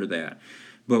prior to that.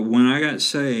 But when I got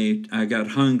saved, I got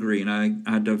hungry, and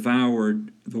I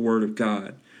devoured the Word of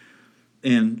God.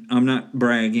 And I'm not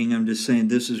bragging, I'm just saying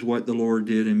this is what the Lord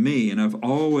did in me. And I've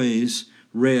always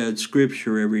read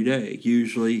Scripture every day,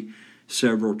 usually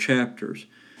several chapters.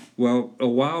 Well, a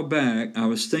while back, I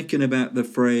was thinking about the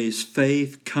phrase,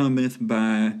 faith cometh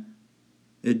by.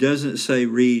 It doesn't say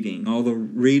reading, although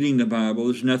reading the Bible,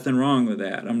 there's nothing wrong with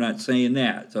that. I'm not saying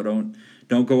that, so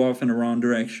don't go off in the wrong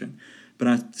direction. But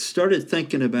I started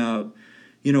thinking about,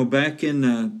 back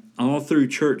in all through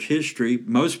church history,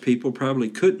 most people probably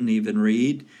couldn't even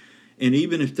read. And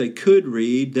even if they could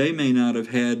read, they may not have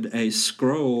had a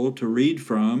scroll to read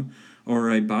from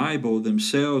or a Bible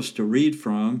themselves to read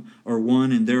from, or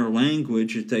one in their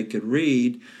language that they could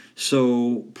read.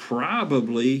 So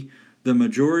probably the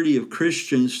majority of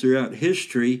Christians throughout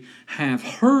history have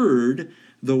heard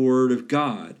the Word of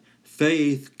God.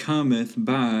 Faith cometh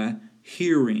by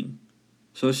hearing.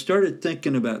 So I started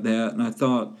thinking about that, and I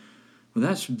thought, well,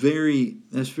 that's very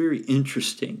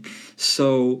interesting.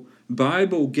 So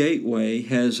Bible Gateway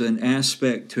has an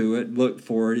aspect to it. Look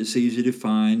for it. It's easy to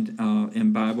find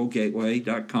in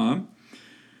BibleGateway.com.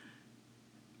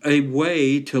 A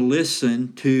way to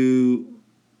listen to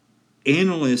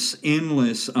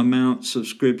endless amounts of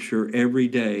Scripture every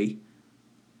day,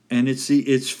 and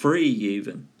it's free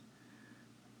even.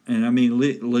 And I mean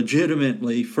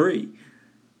legitimately free.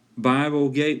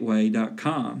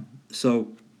 BibleGateway.com.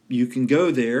 So you can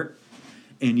go there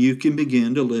and you can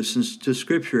begin to listen to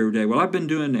Scripture every day. Well, I've been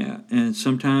doing that, and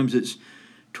sometimes it's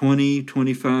 20,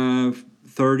 25,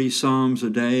 30 Psalms a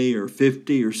day, or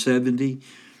 50 or 70.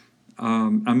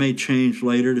 I may change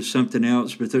later to something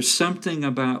else, but there's something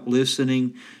about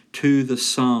listening to the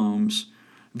Psalms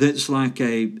that's like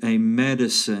a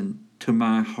medicine to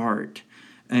my heart,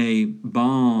 a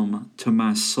balm to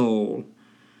my soul.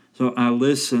 So I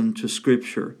listen to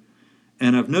Scripture.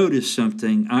 And I've noticed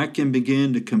something. I can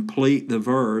begin to complete the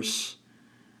verse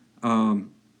now.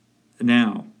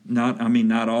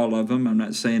 Not all of them. I'm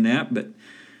not saying that. But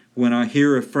when I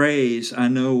hear a phrase, I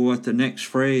know what the next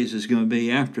phrase is going to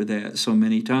be after that so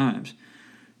many times.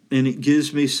 And it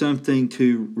gives me something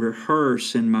to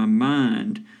rehearse in my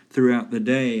mind throughout the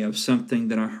day of something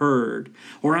that I heard.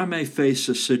 Or I may face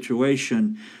a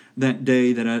situation that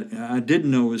day that I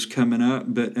didn't know was coming up,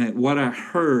 but what I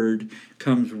heard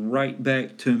comes right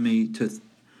back to me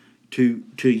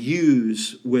to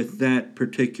use with that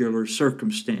particular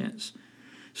circumstance.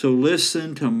 So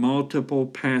listen to multiple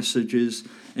passages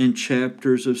and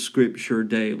chapters of Scripture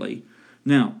daily.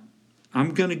 Now,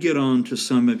 I'm going to get on to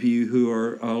some of you who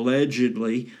are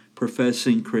allegedly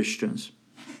professing Christians.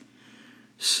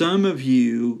 Some of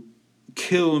you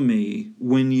kill me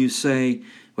when you say,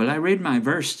 well, I read my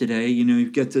verse today.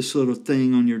 You've got this little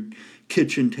thing on your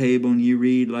kitchen table and you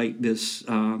read like this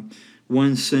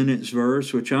one sentence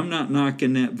verse, which I'm not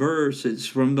knocking that verse, it's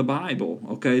from the Bible,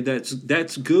 okay?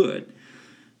 That's good.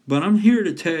 But I'm here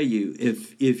to tell you,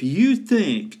 if you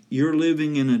think you're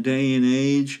living in a day and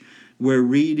age where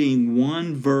reading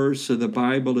one verse of the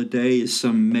Bible a day is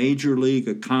some major league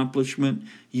accomplishment,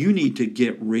 you need to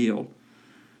get real.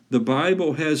 The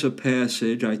Bible has a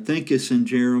passage, I think it's in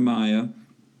Jeremiah,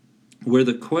 where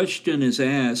the question is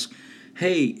asked,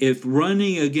 hey, if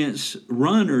running against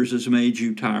runners has made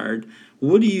you tired,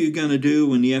 what are you going to do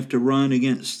when you have to run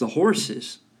against the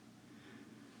horses?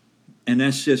 And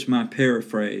that's just my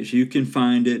paraphrase. You can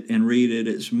find it and read it.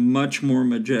 It's much more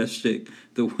majestic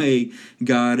the way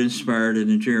God inspired it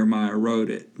and Jeremiah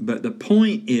wrote it. But the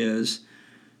point is,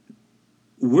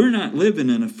 we're not living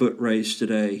in a foot race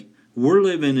today. We're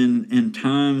living in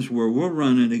times where we're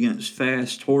running against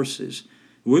fast horses.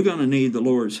 We're going to need the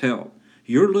Lord's help.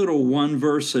 Your little one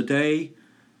verse a day,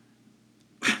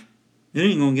 it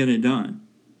ain't going to get it done.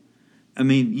 I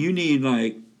mean, you need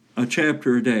like a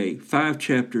chapter a day, 5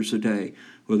 chapters a day.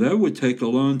 Well, that would take a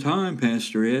long time,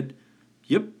 Pastor Ed.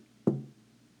 Yep.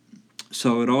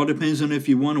 So it all depends on if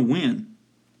you want to win.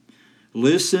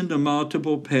 Listen to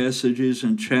multiple passages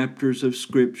and chapters of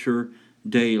Scripture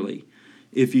daily.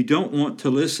 If you don't want to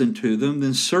listen to them,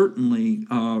 then certainly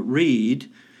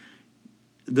read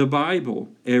the Bible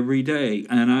every day.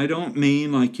 And I don't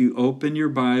mean like you open your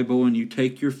Bible and you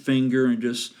take your finger and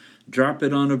just drop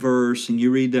it on a verse and you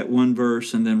read that one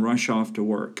verse and then rush off to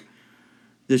work.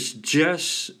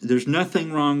 There's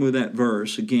nothing wrong with that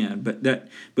verse again,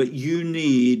 but you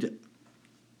need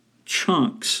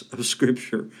chunks of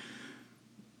Scripture.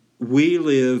 We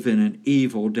live in an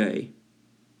evil day.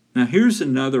 Now here's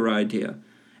another idea.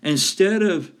 Instead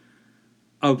of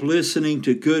listening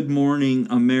to Good Morning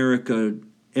America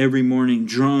every morning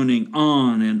droning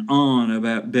on and on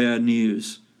about bad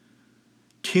news,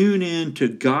 tune in to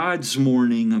God's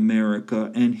Morning America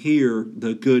and hear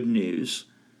the good news.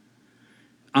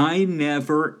 I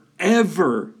never,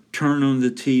 ever turn on the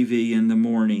TV in the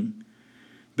morning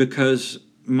because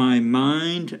my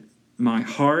mind, my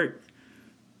heart,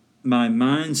 my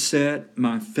mindset,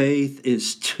 my faith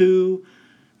is too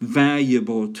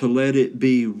valuable to let it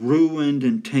be ruined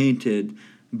and tainted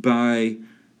by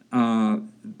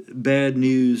Bad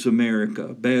News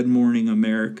America, Bad Morning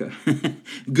America,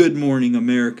 Good Morning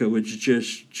America, which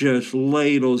just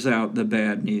ladles out the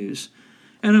bad news.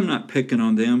 And I'm not picking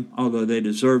on them, although they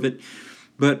deserve it.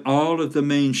 But all of the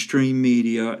mainstream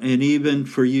media, and even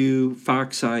for you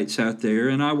Foxites out there,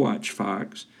 and I watch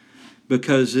Fox,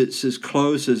 because it's as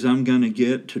close as I'm going to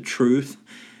get to truth,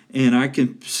 and I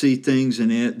can see things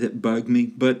in it that bug me.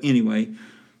 But anyway,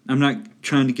 I'm not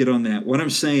trying to get on that. What I'm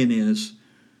saying is,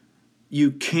 you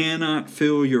cannot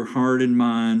fill your heart and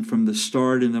mind from the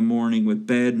start in the morning with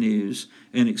bad news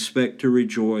and expect to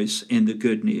rejoice in the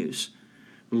good news.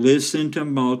 Listen to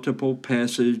multiple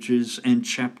passages and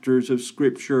chapters of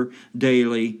Scripture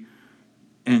daily,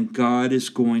 and God is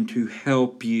going to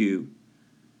help you.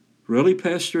 Really,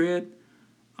 Pastor Ed?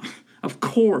 Of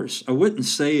course, I wouldn't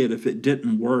say it if it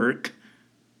didn't work,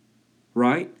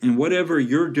 right? And whatever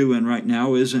you're doing right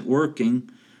now isn't working,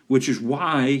 which is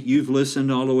why you've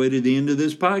listened all the way to the end of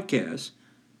this podcast.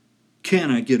 Can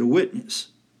I get a witness?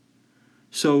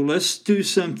 So let's do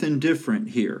something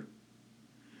different here.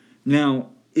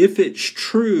 Now, if it's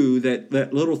true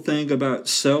that little thing about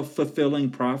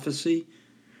self-fulfilling prophecy,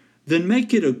 then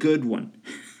make it a good one.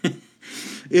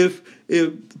 If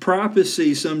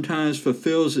prophecy sometimes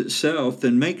fulfills itself,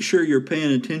 then make sure you're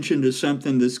paying attention to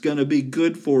something that's going to be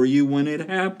good for you when it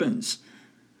happens.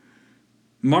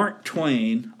 Mark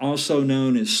Twain, also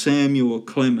known as Samuel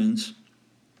Clemens,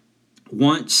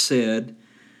 once said,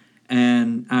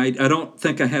 and I don't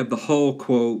think I have the whole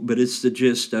quote, but it's the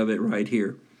gist of it right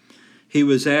here. He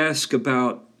was asked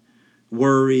about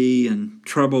worry and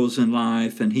troubles in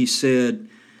life, and he said,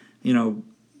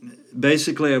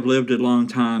 basically, I've lived a long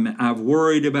time. I've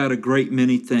worried about a great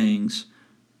many things,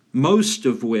 most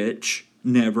of which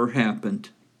never happened.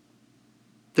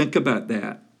 Think about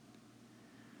that.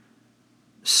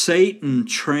 Satan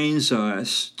trains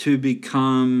us to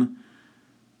become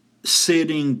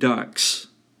sitting ducks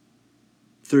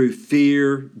through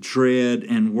fear, dread,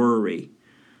 and worry.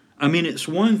 I mean, it's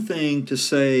one thing to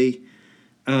say,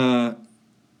 my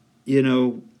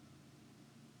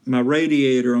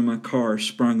radiator on my car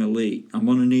sprung a leak. I'm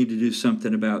going to need to do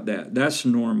something about that. That's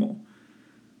normal.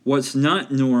 What's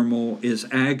not normal is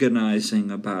agonizing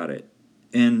about it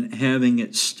and having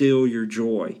it steal your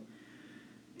joy.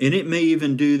 And it may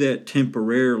even do that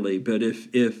temporarily, but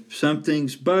if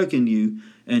something's bugging you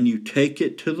and you take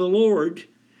it to the Lord,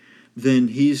 then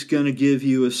He's going to give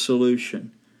you a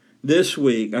solution. This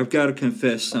week, I've got to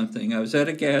confess something. I was at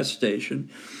a gas station,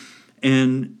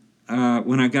 and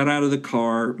when I got out of the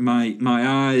car, my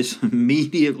eyes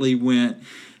immediately went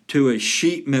to a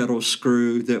sheet metal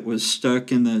screw that was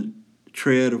stuck in the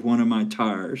tread of one of my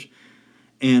tires.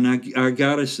 And I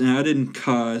got to, I didn't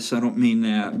cuss, I don't mean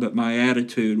that, but my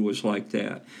attitude was like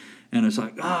that. And it's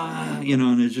like,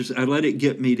 and it's just, I let it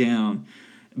get me down.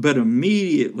 But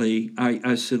immediately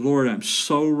I said, Lord, I'm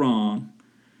so wrong.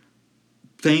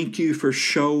 Thank you for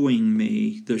showing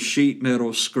me the sheet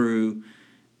metal screw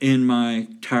in my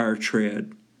tire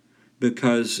tread,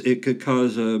 because it could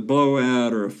cause a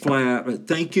blowout or a flat. But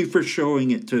thank you for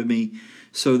showing it to me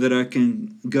so that I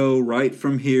can go right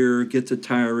from here, get the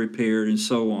tire repaired, and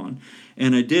so on.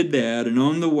 And I did that, and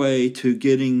on the way to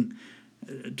getting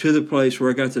to the place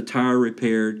where I got the tire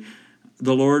repaired,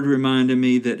 the Lord reminded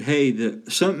me that, hey,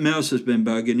 something else has been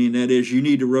bugging you, and that is you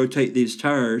need to rotate these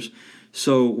tires.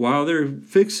 So while they're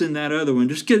fixing that other one,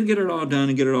 just get it all done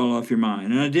and get it all off your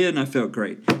mind. And I did, and I felt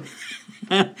great.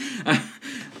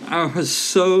 I was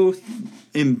so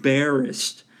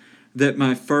embarrassed that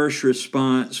my first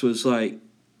response was like,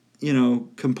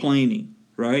 complaining,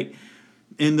 right?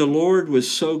 And the Lord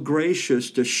was so gracious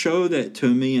to show that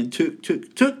to me and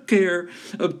took care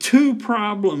of 2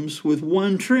 problems with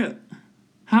 1 trip.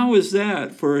 How is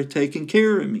that for taking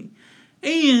care of me?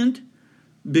 And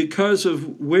because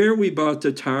of where we bought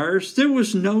the tires, there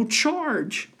was no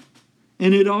charge.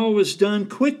 And it all was done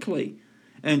quickly.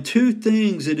 And 2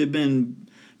 things that had been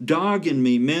dogging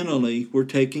me mentally were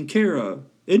taken care of.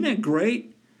 Isn't that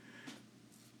great?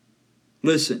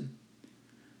 Listen,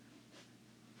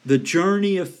 the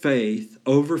journey of faith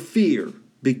over fear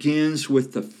begins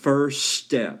with the first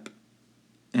step.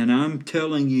 And I'm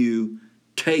telling you,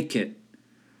 take it.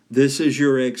 This is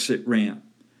your exit ramp.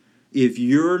 If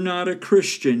you're not a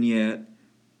Christian yet,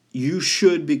 you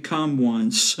should become one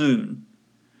soon.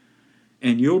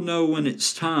 And you'll know when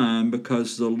it's time,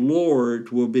 because the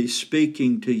Lord will be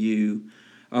speaking to you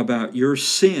about your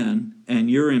sin,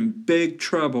 and you're in big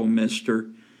trouble, mister.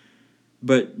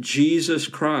 But Jesus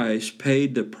Christ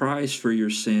paid the price for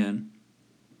your sin,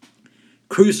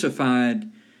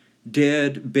 crucified,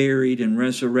 dead, buried, and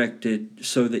resurrected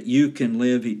so that you can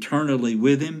live eternally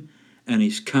with Him, and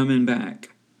He's coming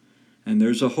back. And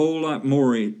there's a whole lot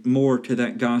more to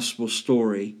that gospel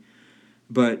story.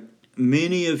 But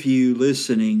many of you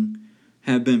listening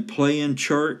have been playing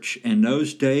church, and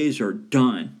those days are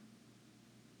done.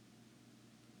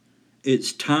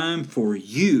 It's time for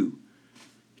you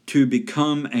to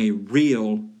become a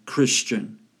real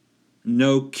Christian.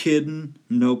 No kidding,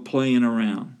 no playing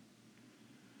around.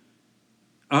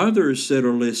 Others that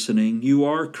are listening, you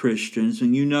are Christians,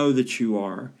 and you know that you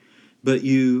are, but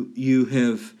you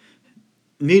have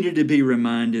needed to be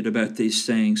reminded about these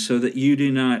things so that you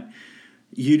do not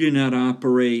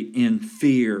operate in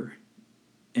fear.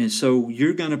 And so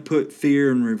you're going to put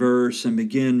fear in reverse and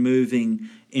begin moving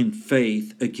in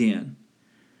faith again.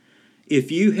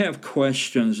 If you have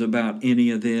questions about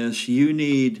any of this, you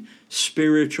need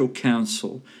spiritual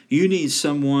counsel. You need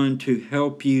someone to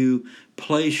help you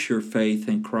place your faith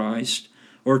in Christ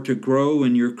or to grow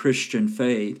in your Christian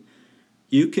faith.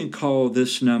 You can call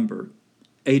this number,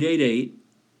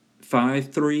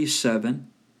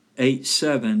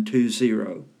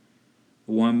 888-537-8720.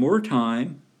 One more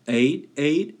time,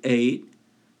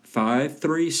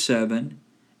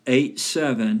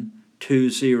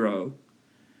 888-537-8720.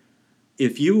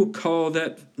 If you will call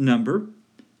that number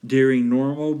during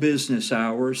normal business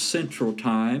hours, Central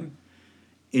Time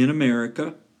in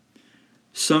America,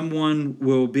 someone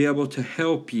will be able to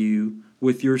help you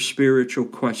with your spiritual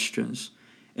questions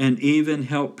and even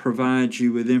help provide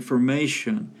you with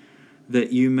information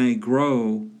that you may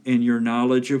grow in your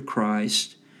knowledge of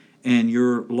Christ and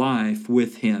your life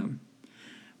with Him.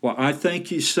 Well, I thank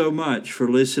you so much for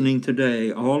listening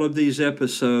today. All of these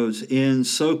episodes end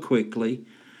so quickly,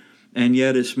 and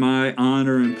yet it's my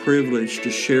honor and privilege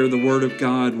to share the Word of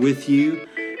God with you.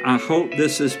 I hope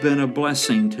this has been a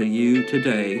blessing to you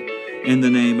today in the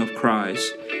name of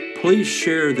Christ. Please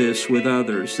share this with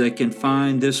others. They can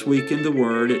find This Week in the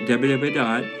Word at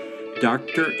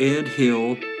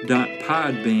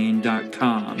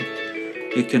www.dredhill.podbean.com.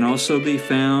 It can also be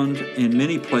found in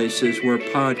many places where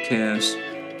podcasts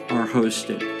are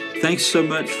hosted. Thanks so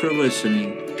much for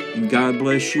listening, and God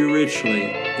bless you richly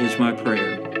is my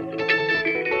prayer.